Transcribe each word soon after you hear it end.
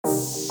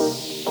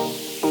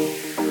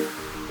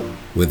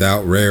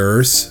Without rare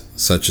earths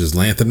such as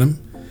lanthanum,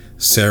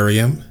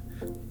 cerium,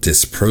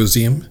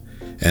 dysprosium,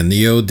 and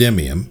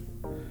neodymium,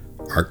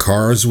 our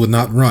cars would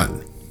not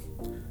run.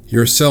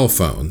 Your cell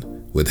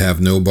phone would have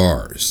no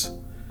bars.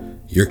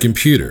 Your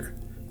computer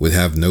would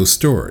have no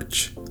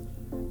storage.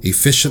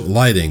 Efficient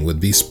lighting would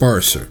be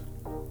sparser.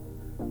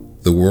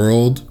 The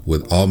world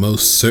would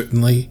almost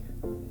certainly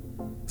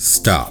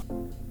stop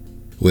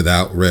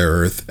without rare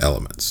earth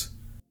elements.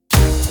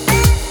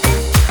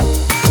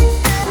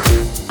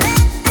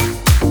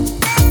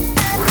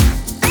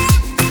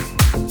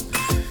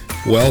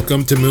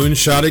 Welcome to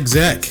Moonshot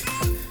Exec.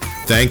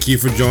 Thank you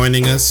for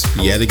joining us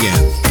yet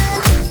again.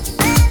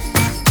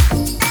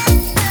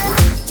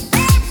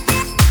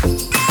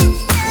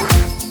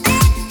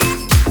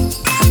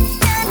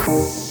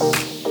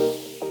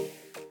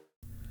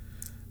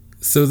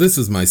 So this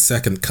is my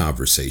second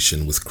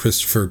conversation with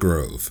Christopher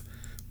Grove,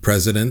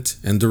 President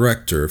and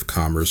Director of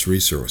Commerce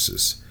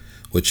Resources,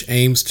 which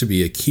aims to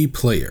be a key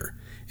player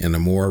in a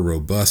more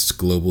robust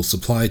global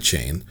supply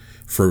chain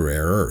for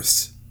rare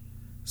earths.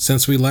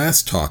 Since we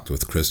last talked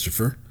with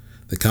Christopher,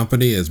 the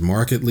company has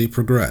markedly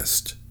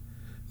progressed.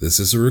 This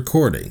is a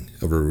recording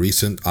of a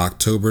recent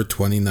October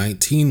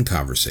 2019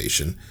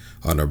 conversation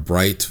on a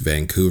bright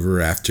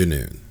Vancouver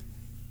afternoon.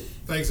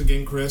 Thanks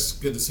again, Chris.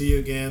 Good to see you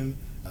again.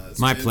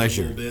 My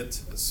pleasure. A little bit.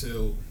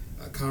 So,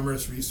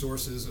 Commerce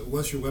Resources,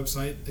 what's your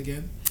website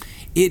again?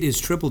 It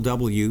is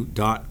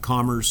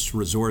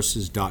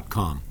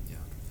www.commerceresources.com. Yeah.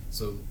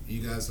 So,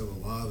 you guys have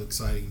a lot of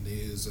exciting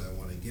news I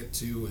want to get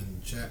to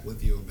and chat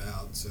with you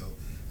about. So,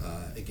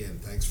 again,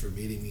 thanks for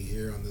meeting me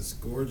here on this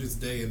gorgeous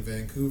day in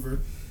Vancouver.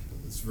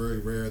 It's very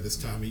rare this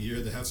time of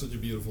year to have such a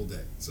beautiful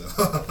day. So,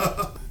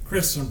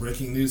 Chris, some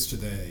breaking news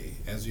today.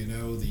 As you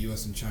know, the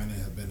U.S. and China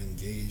have been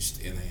engaged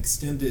in an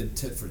extended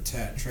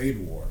tit-for-tat trade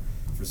war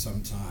for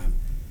some time,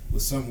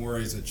 with some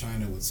worries that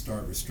China would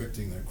start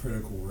restricting their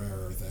critical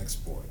rare earth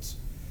exports.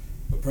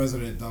 But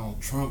President Donald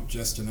Trump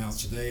just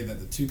announced today that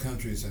the two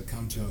countries had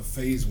come to a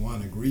Phase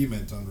 1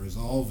 agreement on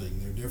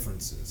resolving their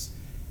differences.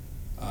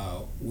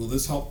 Will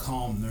this help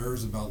calm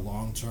nerves about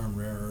long-term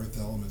rare earth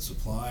element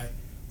supply,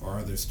 or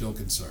are there still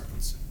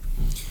concerns?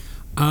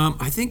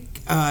 I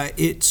think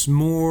it's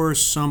more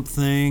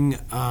something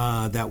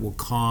that will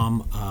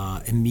calm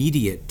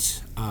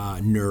immediate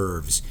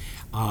nerves.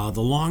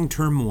 The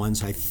long-term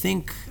ones, I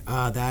think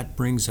that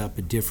brings up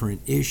a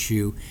different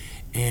issue.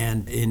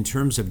 And in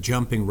terms of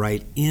jumping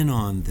right in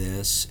on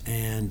this,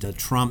 and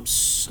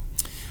Trump's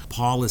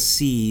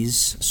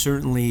policies,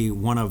 certainly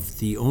one of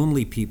the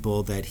only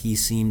people that he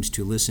seems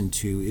to listen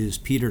to is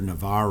Peter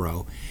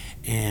Navarro.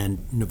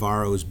 And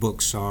Navarro's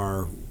books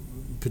are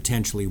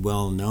potentially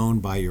well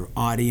known by your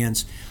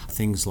audience,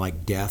 things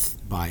like Death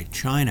by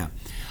China.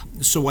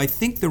 So I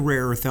think the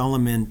rare earth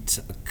element,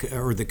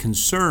 or the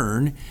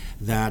concern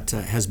that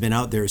has been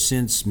out there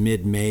since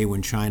mid-May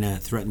when China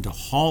threatened to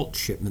halt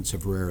shipments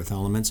of rare earth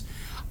elements,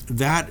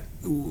 that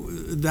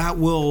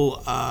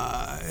will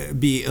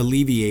be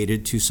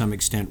alleviated to some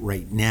extent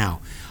right now.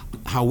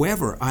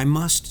 However, I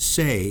must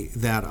say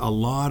that a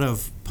lot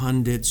of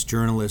pundits,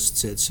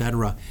 journalists,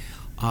 etc.,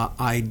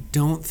 I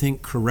don't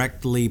think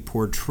correctly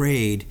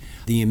portrayed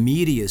the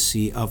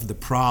immediacy of the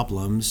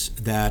problems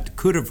that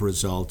could have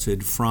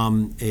resulted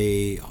from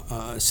a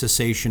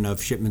cessation of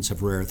shipments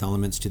of rare earth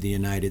elements to the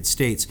United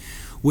States,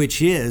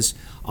 which is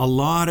a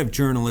lot of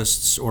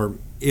journalists, or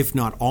if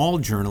not all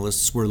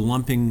journalists, were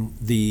lumping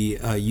the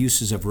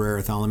uses of rare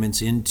earth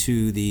elements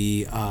into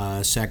the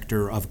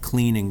sector of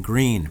clean and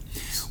green,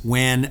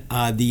 when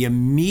the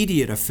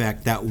immediate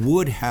effect that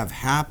would have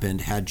happened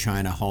had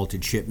China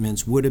halted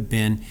shipments would have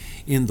been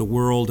in the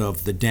world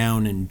of the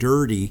down and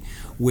dirty,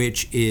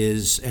 which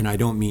is, and I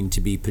don't mean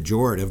to be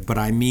pejorative, but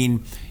I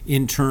mean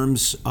in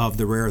terms of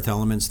the rare earth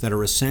elements that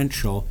are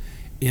essential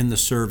in the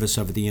service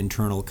of the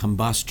internal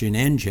combustion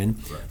engine,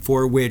 right,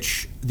 for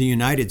which the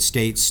United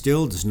States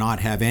still does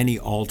not have any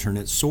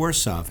alternate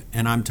source of.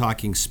 And I'm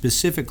talking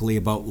specifically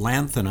about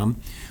lanthanum,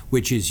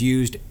 which is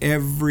used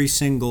every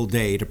single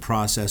day to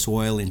process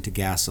oil into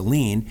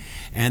gasoline,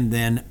 and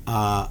then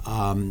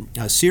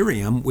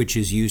cerium, which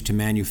is used to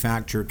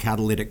manufacture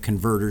catalytic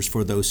converters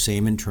for those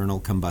same internal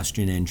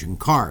combustion engine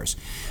cars.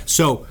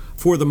 So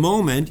for the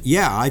moment,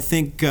 yeah, I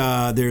think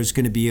there's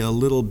going to be a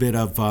little bit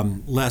of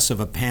less of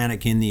a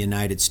panic in the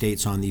United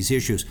States on these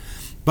issues.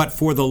 But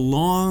for the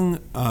long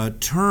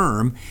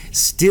term,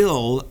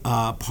 still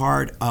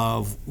part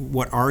of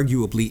what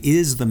arguably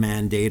is the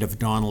mandate of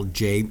Donald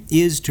J.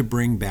 is to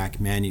bring back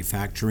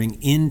manufacturing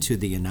into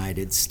the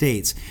United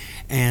States.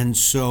 And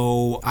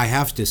so I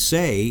have to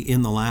say,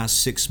 in the last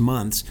 6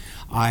 months,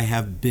 I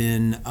have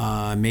been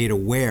made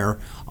aware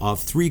of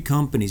 3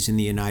 companies in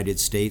the United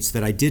States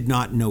that I did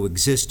not know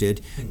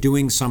existed,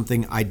 doing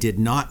something I did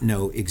not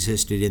know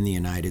existed in the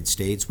United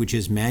States, which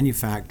is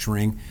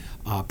manufacturing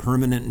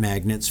permanent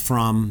magnets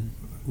from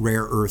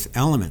rare earth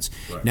elements.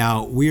 Right.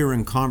 Now, we are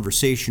in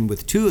conversation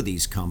with two of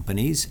these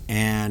companies,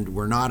 and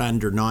we're not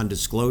under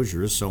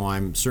non-disclosure, so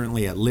I'm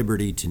certainly at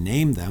liberty to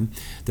name them.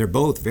 They're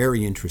both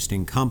very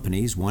interesting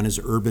companies. One is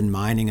Urban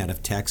Mining out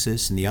of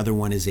Texas, and the other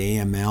one is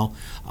AML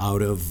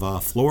out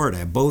of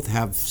Florida. Both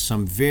have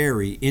some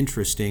very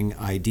interesting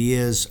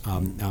ideas,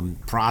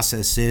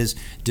 processes,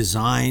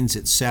 designs,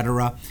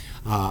 etc.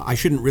 I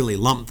shouldn't really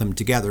lump them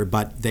together,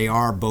 but they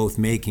are both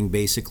making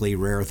basically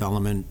rare earth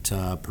element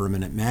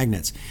permanent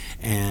magnets.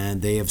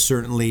 And they have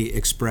certainly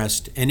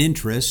expressed an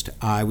interest,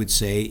 I would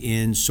say,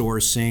 in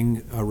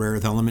sourcing a rare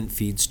earth element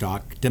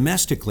feedstock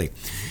domestically.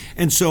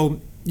 And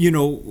so,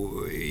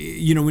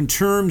 in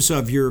terms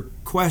of your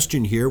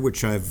question here,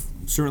 which I've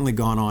certainly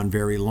gone on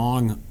very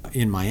long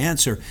in my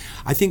answer,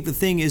 I think the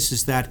thing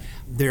is that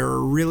there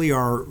really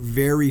are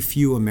very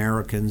few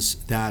Americans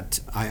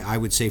that I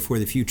would say for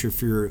the future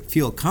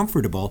feel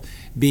comfortable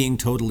being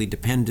totally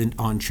dependent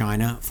on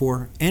China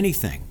for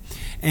anything.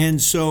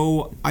 And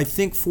so I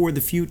think for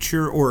the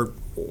future, or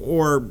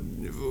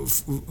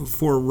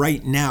for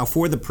right now,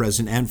 for the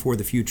present and for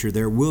the future,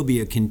 there will be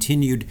a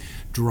continued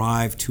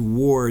drive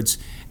towards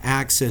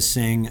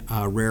accessing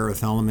rare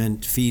earth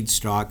element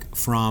feedstock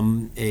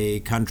from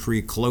a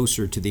country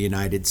closer to the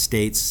United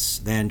States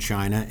than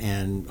China,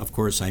 and of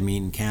course I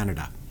mean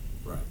Canada.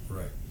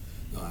 Right.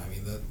 No, I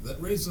mean that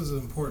raises an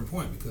important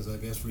point, because I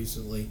guess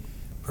recently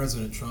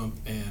President Trump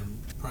and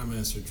Prime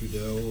Minister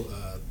Trudeau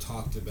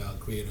talked about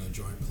creating a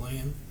joint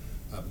plan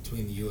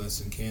between the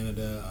U.S. and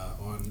Canada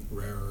on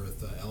rare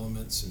earth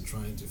elements, and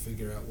trying to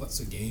figure out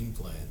what's a game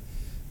plan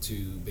to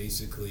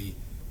basically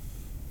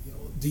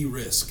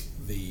de-risk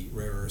the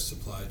rare earth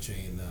supply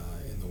chain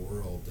in the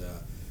world.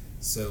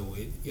 So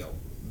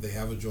they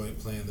have a joint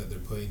plan that they're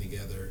putting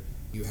together.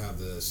 You have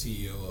the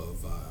CEO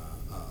of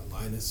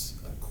Lynas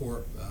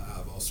Corp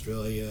out of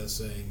Australia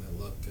saying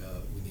that, look,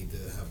 we need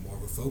to have more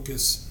of a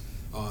focus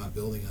on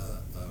building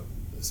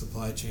a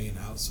supply chain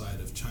outside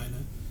of China,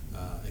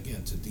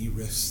 again, to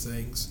de-risk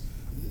things.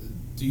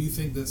 Do you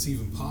think that's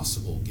even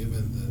possible,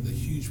 given the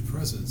huge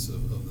presence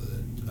of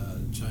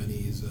the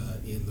Chinese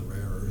in the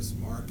rare earth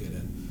market,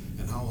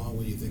 and how long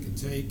would you think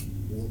it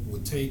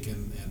would take,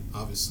 and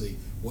obviously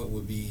what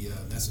would be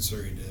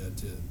necessary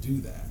to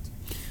do that?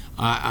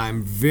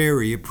 I'm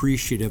very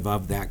appreciative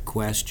of that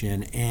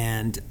question,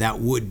 and that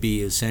would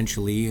be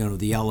essentially,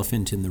 the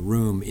elephant in the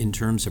room in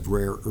terms of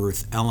rare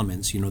earth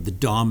elements, the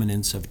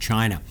dominance of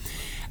China.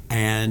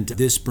 And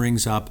this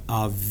brings up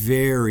a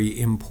very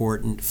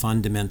important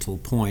fundamental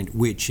point,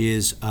 which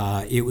is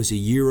it was a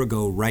year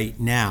ago right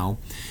now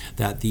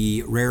that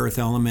the rare earth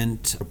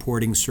element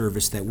reporting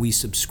service that we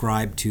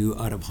subscribe to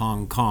out of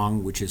Hong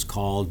Kong, which is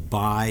called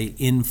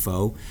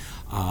BuyInfo,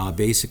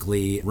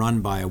 basically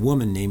run by a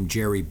woman named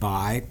Jerry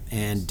Bai.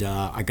 And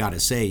I got to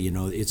say,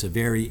 it's a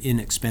very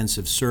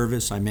inexpensive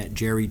service. I met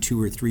Jerry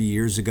 2 or 3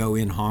 years ago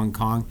in Hong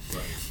Kong.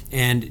 Right.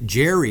 And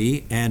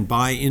Jerry and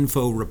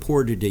BuyInfo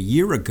reported a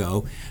year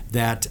ago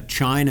that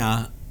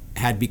China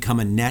had become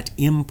a net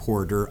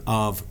importer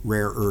of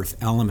rare earth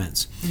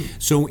elements.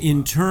 So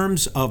in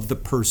terms of the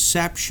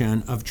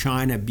perception of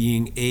China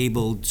being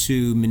able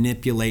to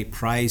manipulate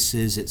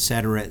prices, et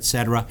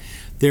cetera,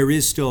 there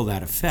is still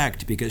that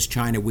effect, because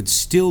China would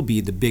still be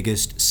the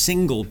biggest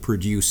single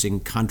producing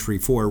country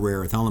for rare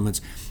earth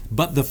elements.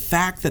 But the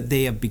fact that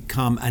they have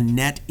become a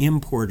net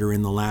importer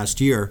in the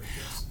last year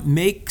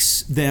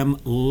makes them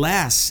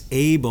less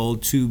able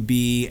to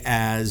be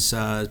as,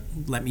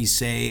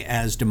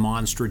 as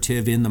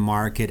demonstrative in the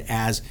market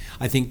as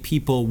I think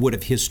people would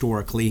have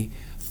historically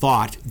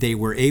thought they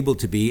were able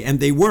to be, and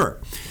they were.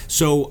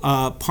 So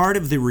part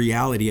of the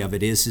reality of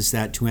it is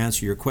that, to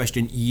answer your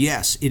question,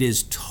 yes, it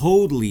is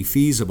totally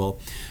feasible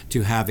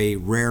to have a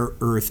rare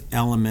earth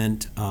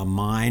element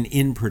mine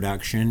in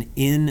production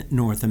in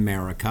North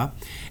America.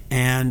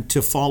 And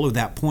to follow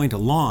that point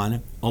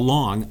along,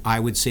 I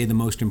would say the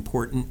most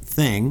important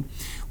thing,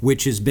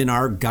 which has been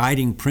our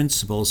guiding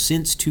principle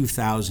since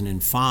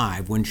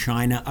 2005, when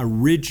China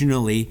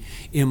originally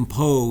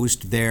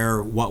imposed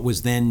their what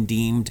was then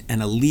deemed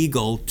an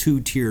illegal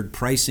two-tiered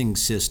pricing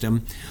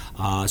system,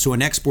 so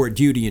an export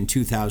duty in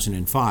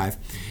 2005.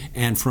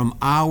 And from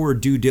our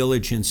due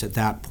diligence at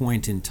that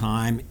point in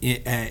time,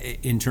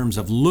 in terms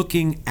of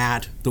looking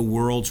at the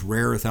world's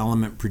rare earth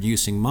element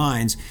producing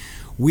mines,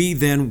 we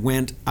then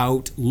went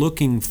out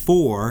looking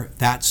for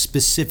that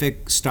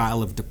specific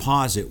style of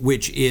deposit,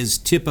 which is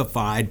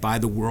typified by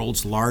the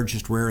world's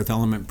largest rare earth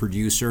element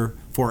producer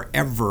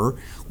forever,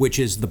 which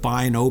is the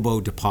Bayan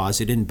Obo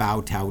deposit in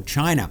Baotou,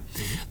 China.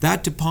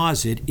 That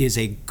deposit is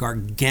a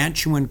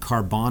gargantuan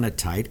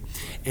carbonatite,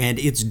 and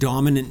its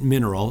dominant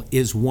mineral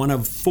is one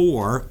of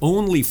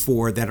only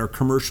four that are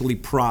commercially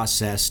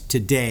processed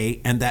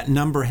today, and that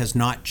number has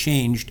not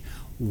changed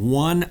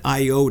one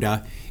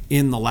iota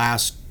in the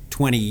last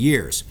 20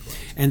 years.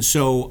 And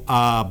so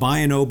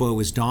Bayan Obo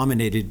is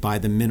dominated by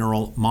the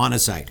mineral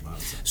monazite.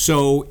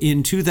 So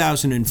in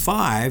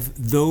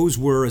 2005, those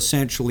were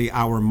essentially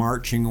our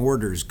marching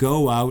orders.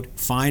 Go out,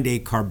 find a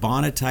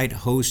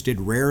carbonatite-hosted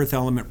rare earth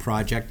element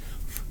project,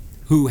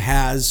 who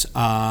has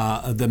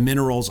the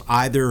minerals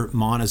either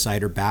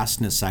monazite or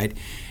bastnasite.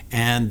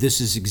 And this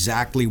is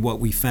exactly what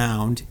we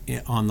found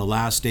on the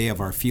last day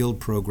of our field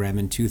program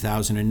in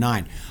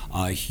 2009.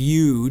 A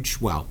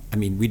huge, well, I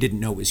mean, we didn't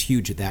know it was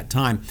huge at that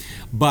time,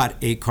 but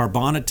a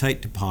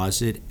carbonatite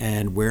deposit,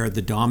 and where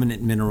the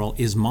dominant mineral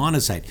is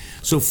monazite.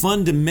 So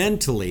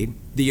fundamentally,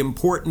 the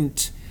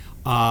important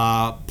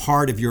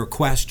part of your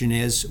question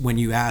is when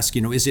you ask,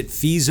 is it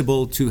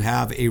feasible to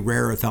have a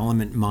rare earth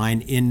element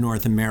mine in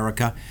North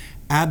America?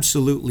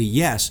 Absolutely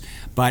yes,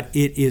 but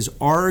it is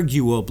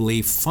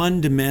arguably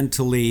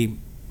fundamentally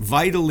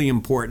vitally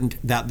important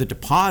that the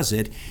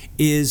deposit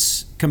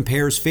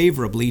compares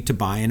favorably to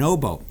Bayan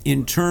Obo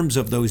in terms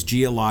of those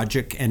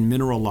geologic and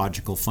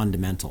mineralogical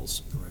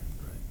fundamentals. Right.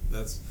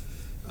 That's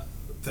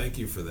thank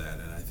you for that,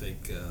 and I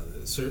think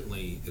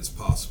certainly it's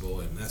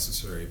possible and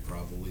necessary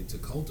probably to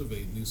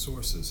cultivate new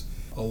sources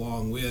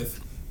along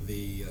with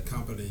the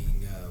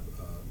accompanying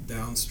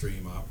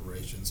downstream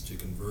operations to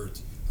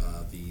convert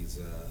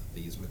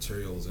these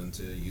materials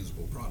into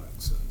usable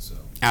products.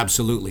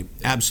 Absolutely,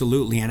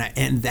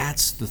 and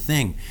that's the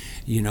thing,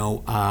 in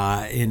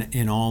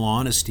all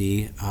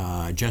honesty,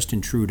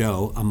 Justin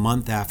Trudeau, a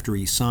month after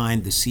he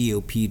signed the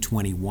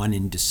COP21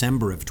 in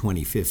December of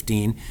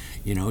 2015,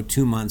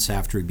 2 months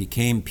after he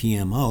became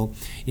PMO,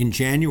 in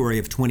January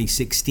of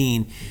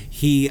 2016,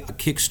 he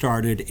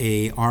kickstarted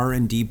a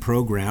R&D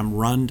program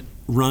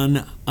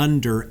run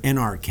under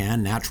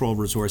NRCan, Natural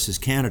Resources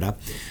Canada,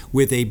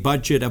 with a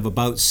budget of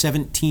about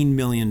 $17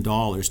 million to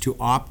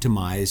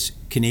optimize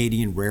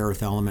Canadian rare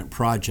earth element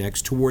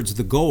projects towards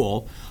the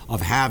goal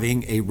of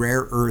having a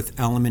rare earth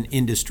element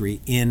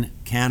industry in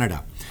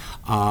Canada.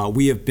 Our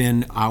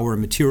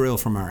material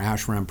from our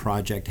Ashram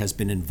project has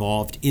been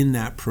involved in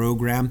that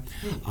program.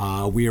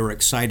 We are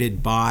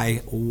excited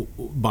by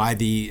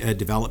the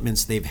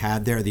developments they've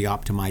had there, the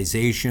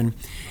optimization.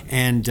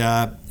 And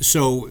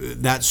so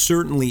that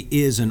certainly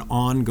is an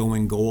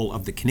ongoing goal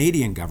of the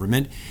Canadian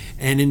government.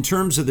 And in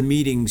terms of the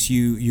meetings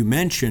you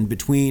mentioned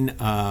between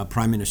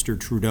Prime Minister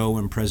Trudeau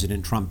and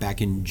President Trump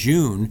back in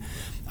June,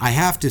 I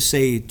have to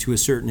say, to a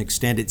certain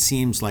extent, it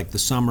seems like the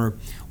summer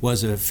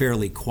was a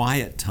fairly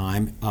quiet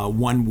time.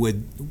 One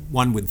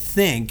would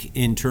think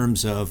in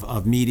terms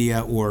of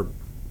media or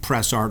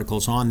press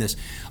articles on this,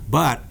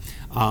 but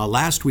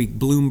last week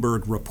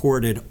Bloomberg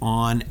reported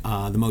on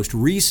the most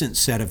recent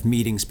set of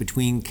meetings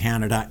between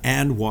Canada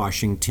and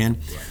Washington,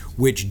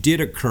 which did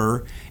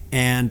occur.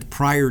 And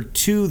prior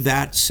to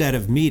that set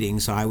of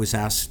meetings, I was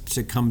asked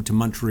to come to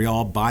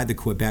Montreal by the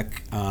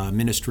Quebec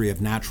Ministry of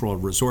Natural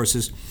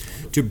Resources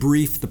to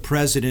brief the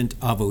president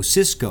of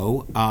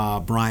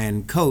OSISCO,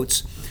 Brian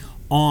Coates,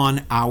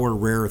 on our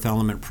rare earth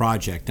element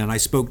project. And I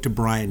spoke to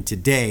Brian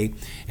today,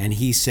 and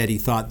he said he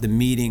thought the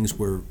meetings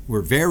were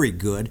very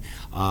good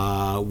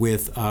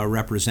with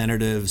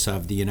representatives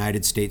of the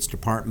United States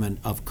Department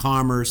of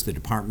Commerce, the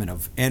Department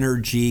of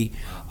Energy,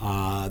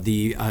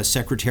 the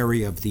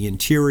Secretary of the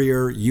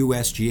Interior,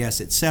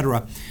 USGS,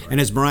 etc. And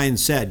as Brian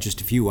said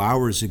just a few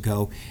hours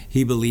ago,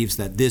 he believes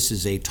that this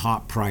is a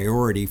top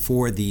priority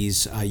for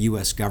these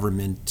U.S.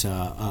 government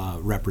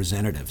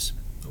representatives.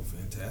 Oh,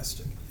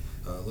 fantastic.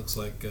 Looks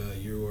like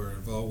you are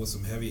involved with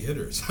some heavy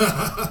hitters,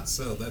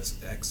 so that's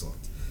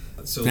excellent.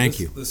 So Thank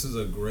you. This is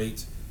a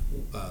great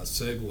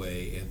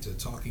segue into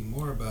talking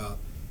more about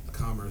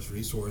Commerce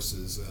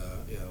Resources'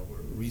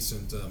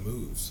 recent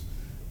moves,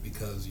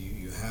 because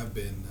you have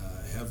been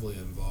heavily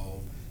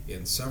involved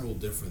in several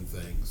different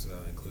things,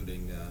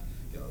 including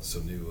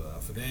some new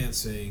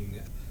financing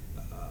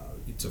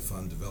to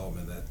fund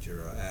development at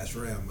your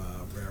Ashram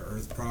rare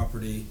earth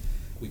property.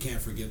 We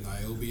can't forget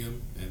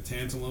niobium and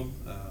tantalum,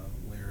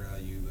 where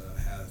you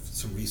have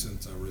some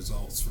recent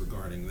results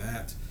regarding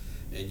that,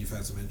 and you've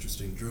had some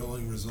interesting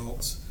drilling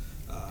results.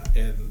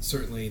 And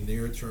certainly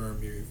near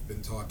term, you've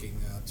been talking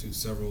to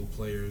several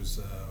players,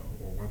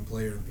 or one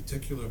player in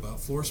particular, about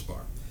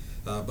fluorspar.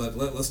 But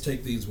let's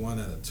take these one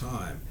at a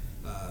time.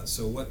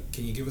 So what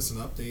can you give us an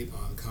update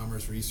on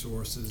Commerce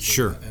Resources?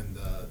 Sure. And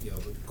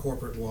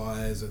corporate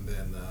wise, and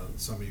then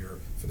some of your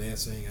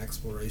financing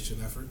exploration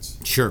efforts?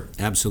 Sure,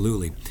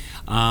 absolutely.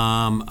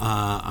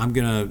 I'm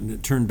going to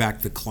turn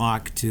back the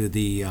clock to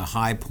the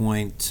high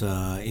point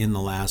in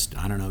the last,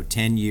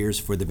 10 years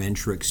for the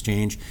Venture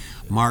Exchange.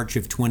 March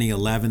of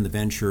 2011, the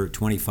Venture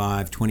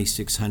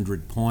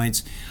 2,600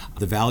 points.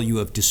 The value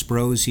of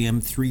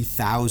dysprosium,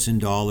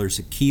 $3,000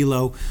 a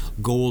kilo.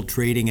 Gold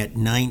trading at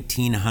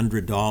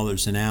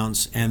 $1,900 an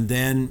ounce. And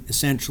then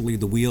essentially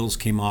the wheels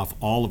came off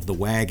all of the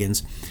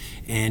wagons.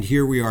 And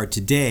here we are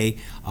today.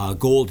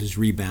 Gold has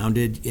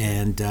rebounded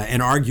and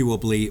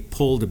arguably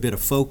pulled a bit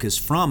of focus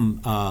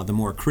from the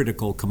more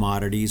critical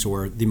commodities,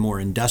 or the more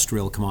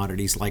industrial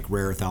commodities like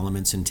rare earth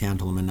elements and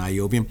tantalum and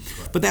niobium.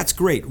 But that's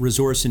great.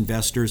 Resource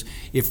investors,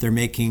 if they're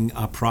making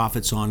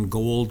profits on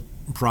gold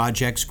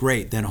projects,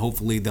 great. Then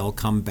hopefully they'll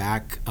come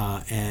back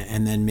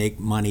and then make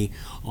money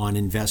on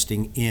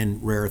investing in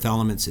rare earth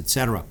elements,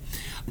 etc.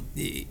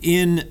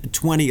 In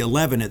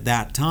 2011, at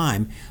that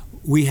time,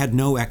 we had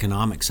no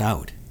economics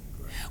out.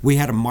 We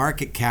had a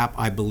market cap,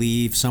 I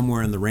believe,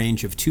 somewhere in the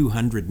range of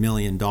 $200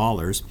 million.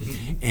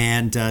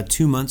 And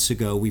 2 months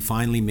ago, we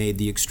finally made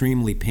the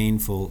extremely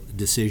painful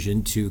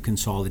decision to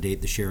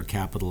consolidate the share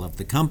capital of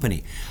the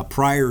company.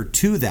 Prior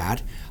to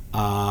that,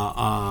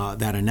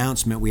 that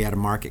announcement, we had a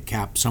market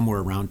cap somewhere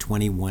around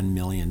 $21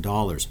 million.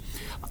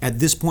 At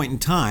this point in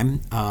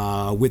time,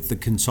 with the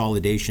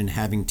consolidation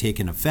having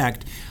taken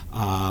effect,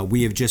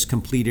 we have just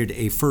completed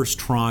a first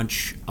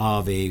tranche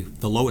of the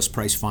lowest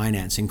price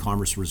financing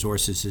Commerce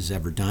Resources has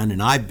ever done,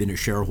 and I've been a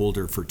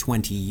shareholder for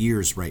 20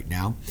 years right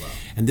now. Wow.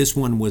 And this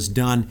one was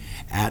done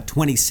at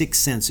 26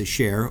 cents a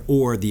share,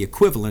 or the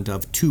equivalent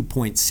of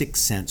 2.6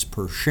 cents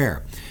per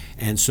share.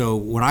 And so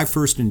when I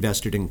first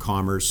invested in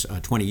Commerce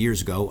 20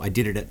 years ago, I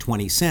did it at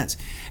 20 cents.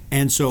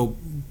 And so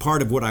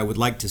part of what I would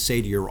like to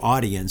say to your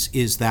audience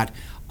is that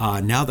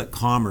now that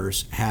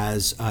Commerce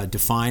has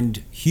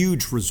defined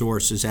huge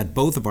resources at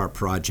both of our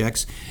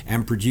projects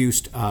and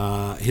produced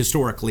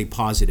historically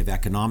positive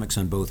economics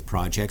on both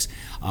projects,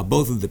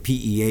 both of the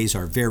PEAs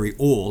are very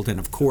old, and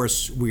of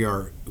course we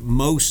are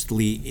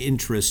mostly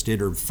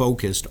interested or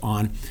focused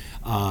on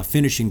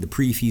finishing the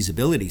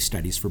pre-feasibility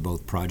studies for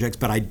both projects,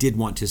 but I did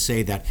want to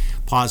say that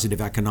positive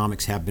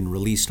economics have been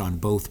released on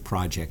both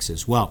projects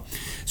as well.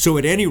 So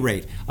at any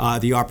rate,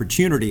 the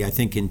opportunity, I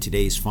think, in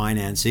today's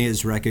financing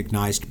is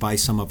recognized by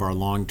some of our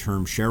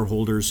long-term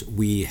shareholders.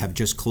 We have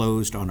just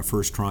closed on a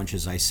first tranche,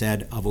 as I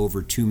said, of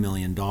over $2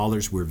 million.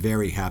 We're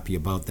very happy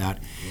about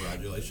that.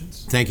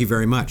 Congratulations. Thank you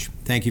very much.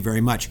 Thank you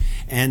very much.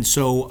 And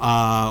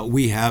so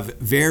we have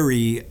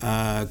very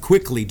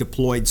quickly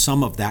deployed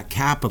some of that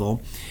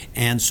capital.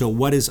 And so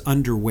what is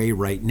underway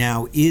right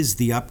now is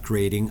the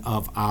upgrading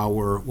of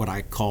our, what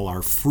I call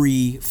our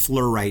free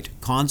fluorite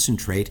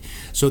concentrate.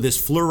 So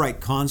this fluorite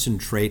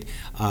concentrate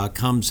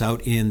comes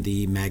out in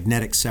the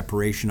magnetic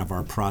separation of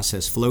our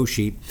process flow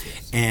sheet.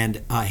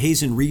 And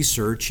Hazen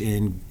Research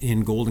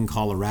in Golden,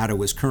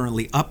 Colorado is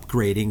currently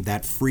upgrading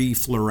that free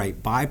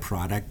fluorite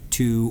byproduct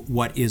to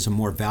what is a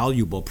more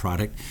valuable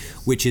product,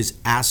 which is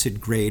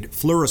acid-grade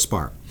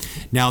fluorspar.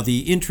 Now,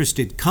 the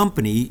interested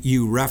company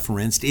you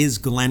referenced is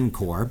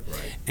Glencore.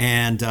 Right.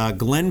 And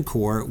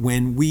Glencore,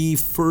 when we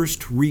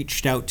first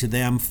reached out to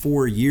them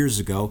 4 years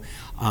ago,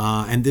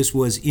 and this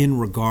was in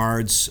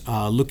regards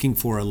looking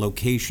for a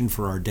location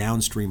for our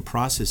downstream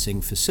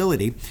processing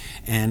facility,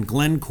 and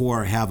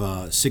Glencore have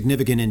a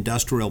significant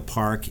industrial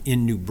park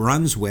in New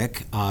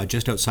Brunswick,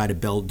 just outside of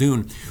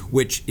Belledune,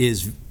 which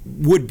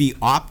would be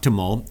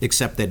optimal,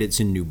 except that it's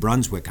in New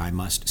Brunswick, I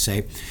must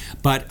say.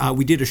 But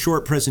we did a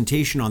short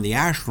presentation on the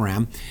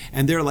ashram,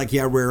 and they're like,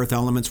 yeah, rare earth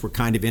elements, we're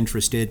kind of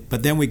interested.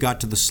 But then we got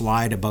to the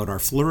slide about our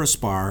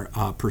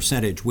fluorspar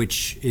percentage,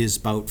 which is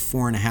about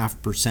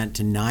 4.5%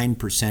 to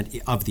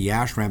 9% of the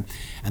ashram,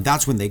 and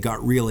that's when they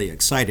got really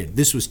excited.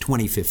 This was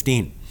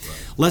 2015. Right.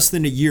 Less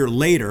than a year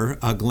later,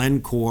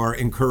 Glencore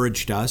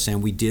encouraged us,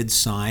 and we did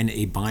sign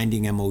a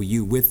binding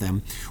MOU with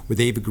them, where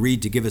they've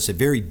agreed to give us a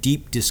very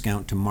deep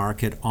discount to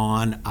market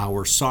on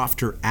our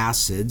softer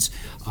acids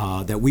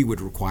that we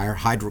would require,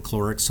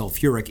 hydrochloric,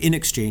 sulfuric, in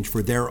exchange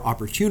for their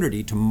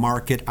opportunity to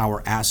market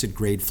our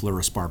acid-grade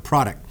fluorspar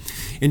product.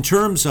 In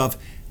terms of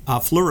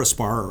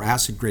fluorspar, or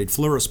acid-grade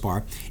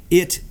fluorspar,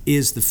 it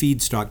is the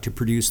feedstock to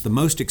produce the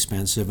most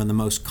expensive and the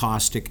most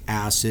caustic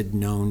acid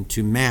known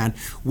to man,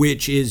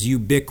 which is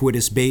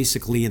ubiquitous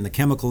basically in the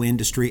chemical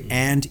industry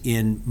and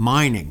in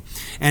mining.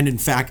 And in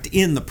fact,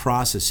 in the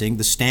processing,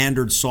 the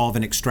standard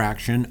solvent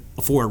extraction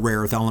for rare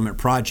earth element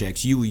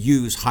projects, you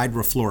use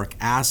hydrofluoric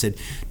acid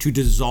to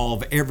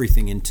dissolve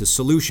everything into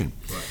solution.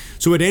 Right.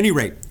 So at any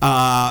rate,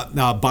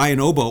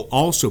 Bionobo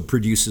also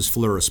produces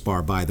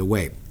fluorspar, by the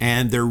way,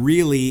 and there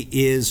really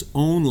is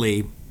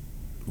only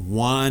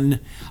one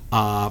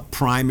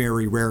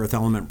primary rare earth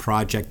element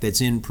project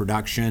that's in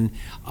production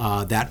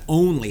that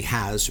only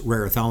has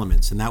rare earth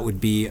elements, and that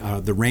would be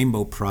the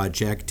Rainbow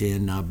Project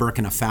in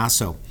Burkina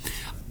Faso.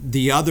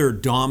 The other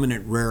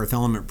dominant rare earth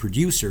element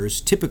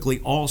producers typically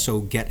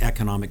also get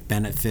economic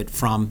benefit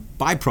from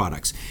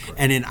byproducts. Correct.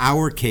 And in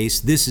our case,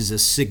 this is a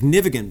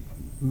significant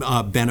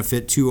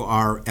benefit to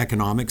our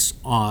economics,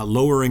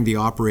 lowering the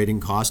operating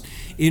cost,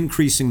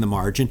 increasing the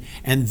margin,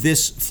 and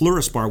this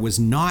fluorspar was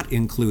not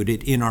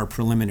included in our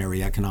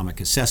preliminary economic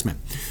assessment.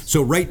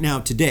 So right now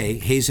today,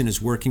 Hazen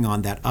is working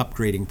on that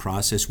upgrading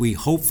process. We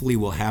hopefully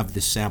will have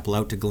this sample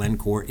out to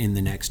Glencore in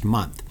the next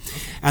month.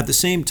 At the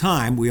same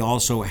time, we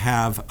also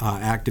have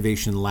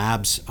Activation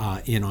Labs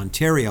in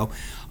Ontario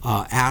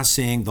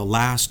assaying the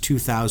last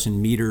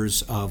 2,000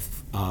 meters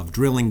of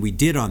drilling we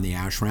did on the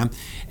ashram,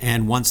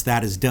 and once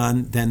that is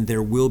done, then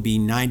there will be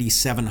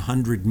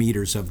 9,700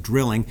 meters of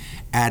drilling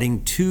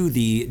adding to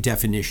the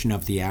definition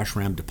of the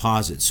ashram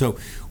deposit. So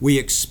we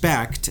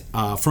expect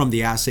from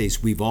the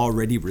assays we've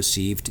already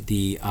received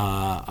the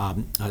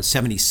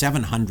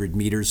 7,700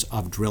 meters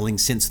of drilling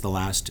since the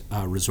last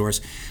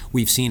resource.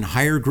 We've seen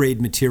higher grade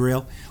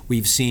material,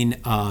 we've seen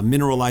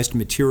mineralized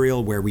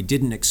material where we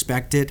didn't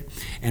expect it,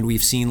 and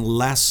we've seen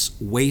less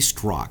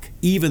waste rock.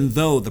 even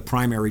though the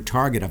primary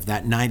target of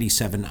that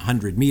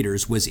 9,700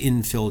 meters was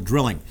infill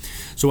drilling.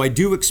 So I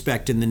do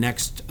expect in the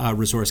next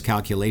resource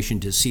calculation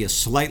to see a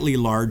slightly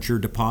larger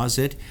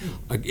deposit.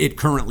 It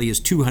currently is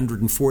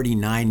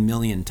 249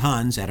 million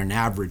tons at an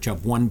average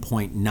of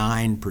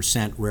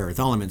 1.9% rare earth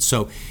elements.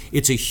 So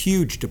it's a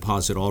huge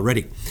deposit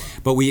already.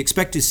 But we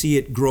expect to see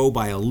it grow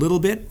by a little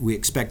bit. We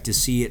expect to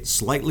see it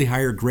slightly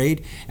higher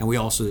grade, and we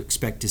also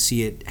expect to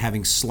see it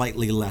having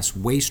slightly less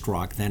waste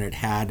rock than it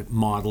had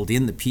modeled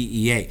in the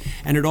PEA.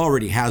 And it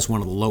already has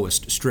one of the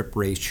lowest strip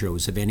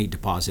ratios of any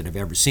deposit I've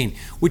ever seen,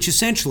 which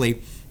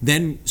essentially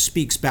then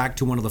speaks back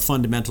to one of the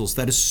fundamentals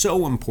that is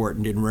so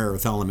important in rare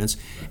earth elements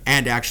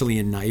and actually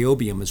in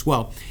niobium as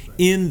well,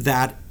 in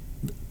that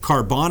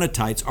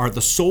carbonatites are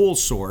the sole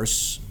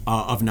source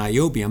of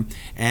niobium,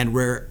 and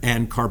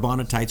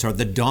carbonatites are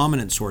the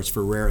dominant source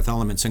for rare earth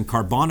elements, and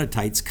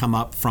carbonatites come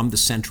up from the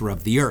center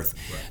of the earth.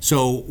 Right.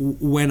 So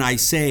when I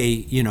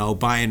say,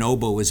 Bayan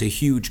Obo is a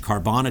huge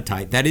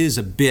carbonatite, that is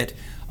a bit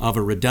of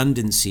a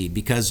redundancy,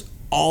 because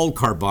all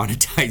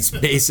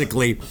carbonatites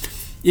basically,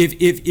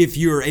 if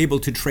you're able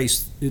to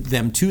trace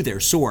them to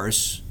their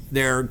source,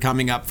 they're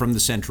coming up from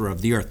the center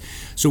of the earth.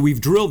 So we've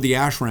drilled the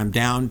ashram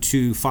down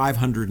to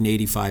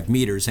 585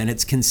 meters, and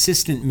it's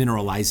consistent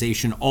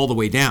mineralization all the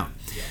way down.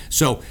 Yeah.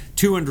 So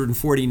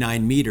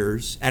 249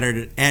 meters at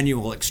an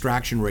annual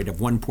extraction rate of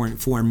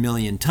 1.4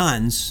 million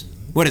tons.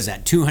 What is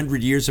that?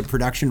 200 years of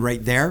production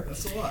right there?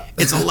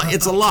 That's a lot.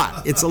 It's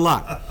a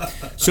lot.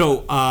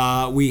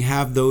 So we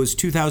have those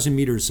 2,000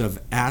 meters of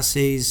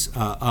assays,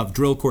 of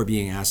drill core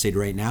being assayed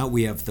right now.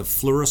 We have the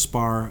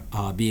fluorspar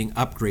being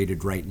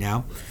upgraded right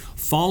now.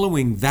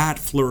 Following that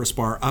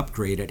fluorspar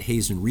upgrade at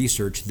Hazen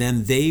Research,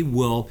 then they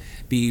will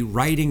be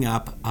writing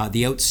up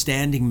the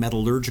outstanding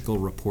metallurgical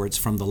reports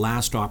from the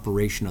last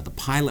operation of the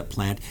pilot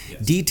plant,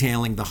 yes,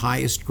 detailing the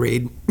highest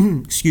grade,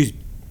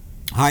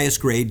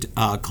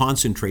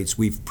 concentrates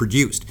we've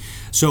produced.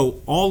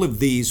 So all of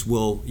these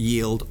will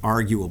yield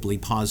arguably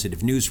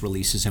positive news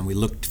releases, and we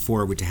look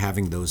forward to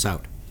having those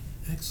out.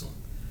 Excellent.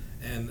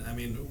 And I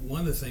mean,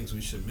 one of the things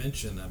we should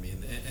mention,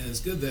 and it's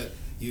good that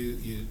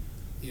you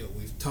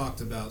we've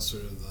talked about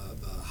sort of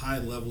the high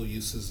level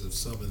uses of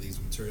some of these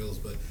materials,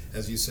 but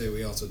as you say,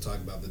 we also talk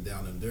about the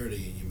down and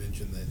dirty, and you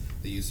mentioned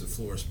the use of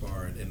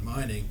fluorspar in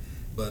mining.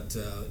 But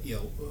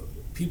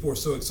people are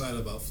so excited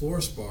about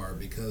fluorspar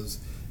because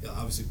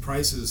obviously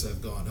prices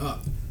have gone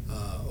up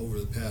over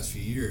the past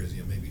few years.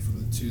 Maybe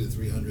from the $200 to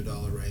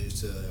 $300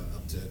 range to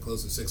up to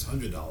close to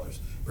 $600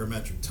 per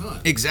metric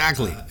ton.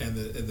 Exactly. And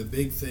the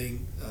big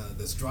thing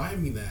that's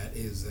driving that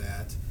is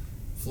that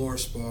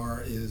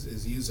fluorspar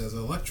is used as an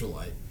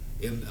electrolyte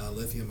in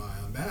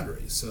lithium-ion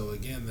batteries. So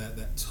again,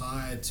 that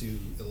tie to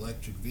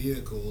electric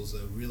vehicles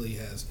really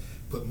has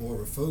put more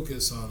of a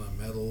focus on a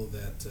metal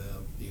that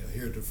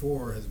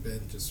heretofore has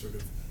been just sort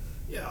of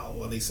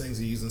one of these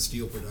things you use in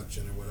steel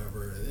production or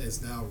whatever.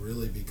 Is now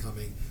really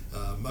becoming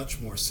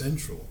much more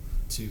central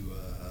to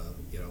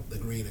the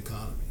green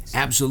economy. So.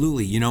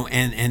 Absolutely,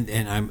 and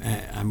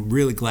I'm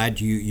really glad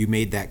you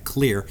made that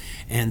clear.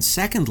 And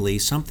secondly,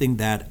 something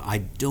that I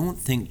don't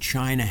think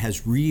China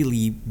has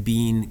really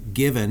been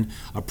given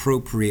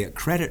appropriate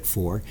credit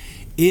for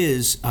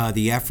is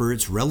the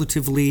efforts,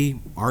 relatively,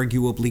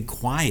 arguably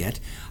quiet,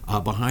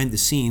 behind the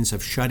scenes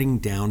of shutting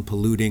down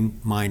polluting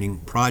mining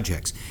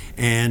projects.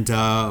 And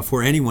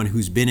for anyone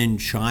who's been in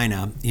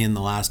China in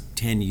the last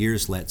 10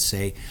 years, let's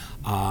say,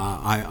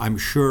 I'm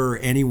sure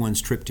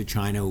anyone's trip to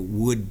China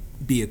would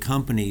be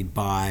accompanied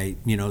by,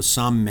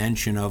 some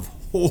mention of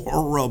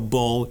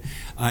horrible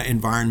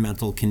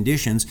environmental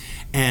conditions,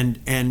 and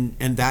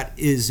that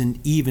isn't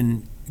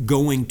even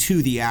going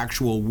to the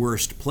actual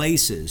worst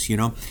places,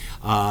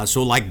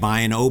 so like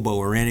Bayan Obo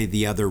or any of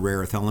the other rare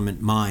earth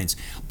element mines.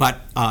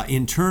 But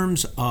in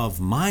terms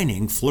of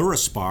mining,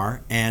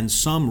 fluorspar and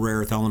some rare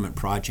earth element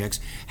projects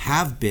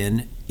have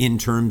been, in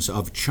terms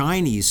of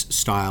Chinese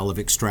style of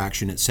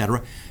extraction,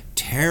 etc.,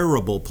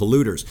 terrible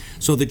polluters.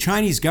 So the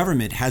Chinese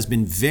government has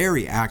been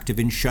very active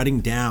in shutting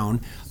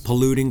down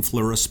polluting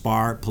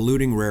fluorspar,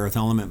 polluting rare earth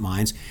element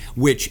mines,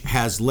 which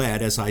has led,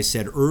 as I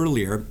said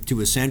earlier, to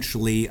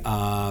essentially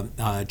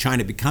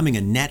China becoming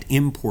a net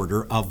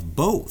importer of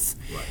both.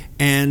 Right.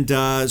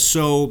 And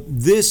so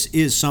this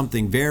is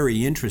something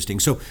very interesting.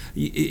 So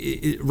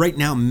right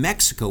now,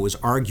 Mexico is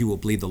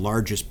arguably the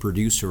largest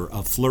producer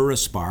of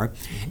fluorspar.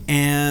 Mm-hmm.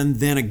 And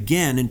then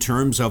again, in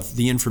terms of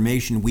the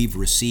information we've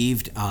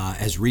received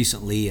as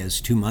recently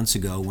as 2 months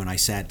ago when I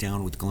sat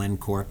down with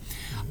Glencore,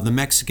 the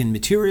Mexican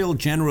material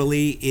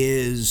generally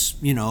is,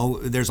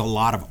 there's a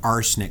lot of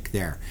arsenic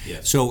there.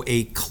 Yes. So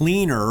a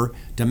cleaner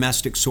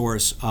domestic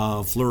source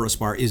of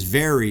fluorspar is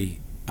very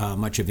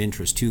much of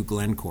interest to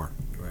Glencore.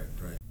 Right.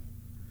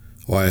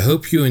 Well, I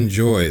hope you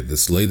enjoyed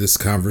this latest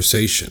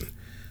conversation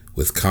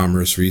with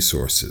Commerce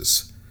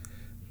Resources.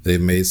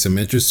 They've made some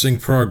interesting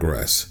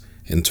progress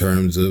in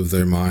terms of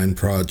their mine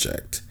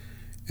project,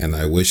 and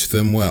I wish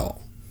them well.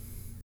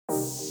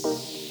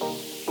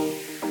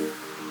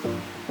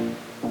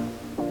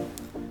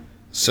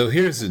 So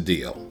here's the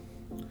deal.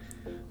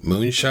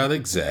 Moonshot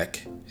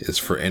Exec is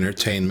for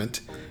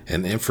entertainment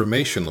and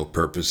informational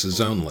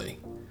purposes only.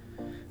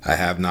 I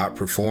have not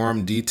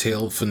performed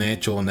detailed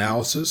financial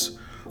analysis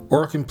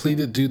or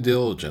completed due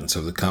diligence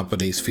of the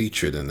companies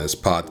featured in this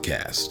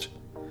podcast.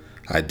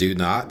 I do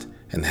not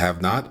and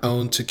have not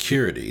owned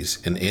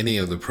securities in any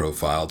of the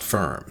profiled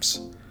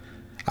firms.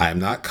 I am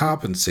not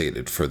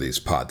compensated for these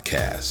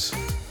podcasts.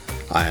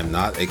 I am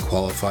not a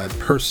qualified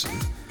person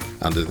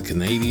under the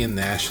Canadian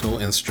National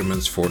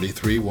Instruments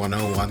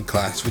 43101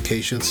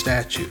 classification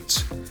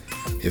statutes.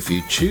 If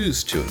you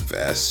choose to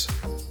invest,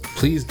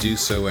 please do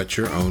so at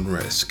your own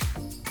risk.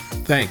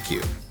 Thank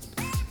you.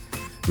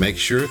 Make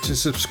sure to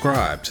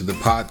subscribe to the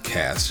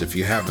podcast if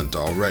you haven't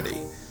already.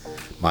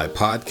 My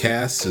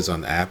podcast is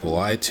on Apple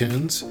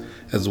iTunes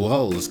as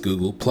well as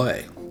Google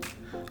Play.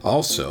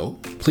 Also,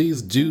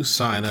 please do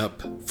sign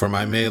up for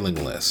my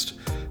mailing list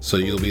so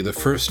you'll be the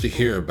first to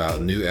hear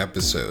about new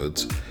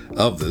episodes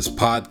of this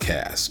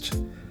podcast.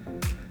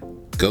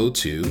 Go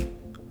to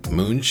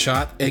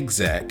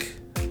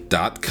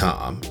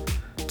moonshotexec.com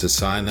to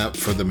sign up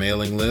for the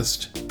mailing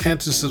list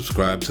and to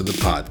subscribe to the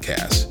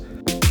podcast.